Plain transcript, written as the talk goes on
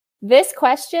This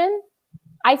question,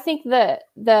 I think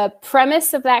the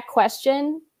premise of that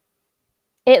question,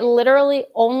 it literally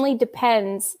only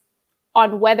depends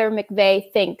on whether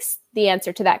McVay thinks the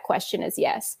answer to that question is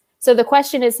yes. So the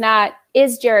question is not,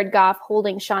 is Jared Goff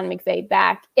holding Sean McVay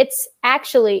back? It's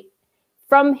actually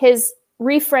from his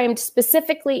reframed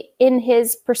specifically in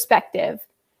his perspective.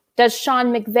 Does Sean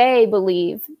McVay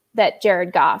believe that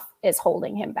Jared Goff is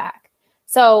holding him back?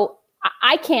 So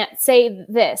I can't say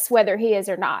this, whether he is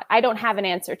or not. I don't have an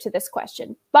answer to this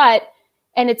question,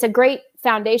 and it's a great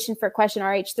foundation for question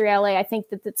RH3LA. I think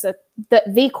that it's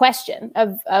the question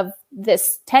of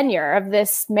this tenure, of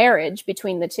this marriage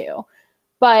between the two.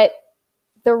 But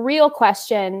the real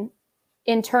question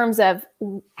in terms of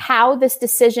how this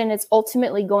decision is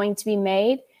ultimately going to be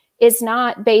made is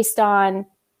not based on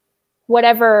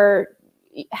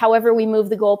however we move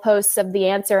the goalposts of the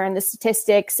answer and the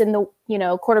statistics and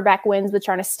the, quarterback wins, which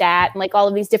aren't a stat, and like all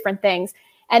of these different things.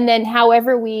 And then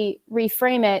however we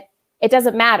reframe it, it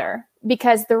doesn't matter,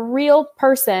 because the real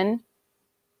person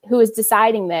who is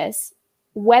deciding this,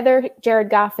 whether Jared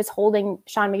Goff is holding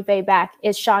Sean McVay back,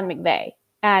 is Sean McVay.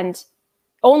 And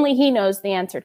only he knows the answer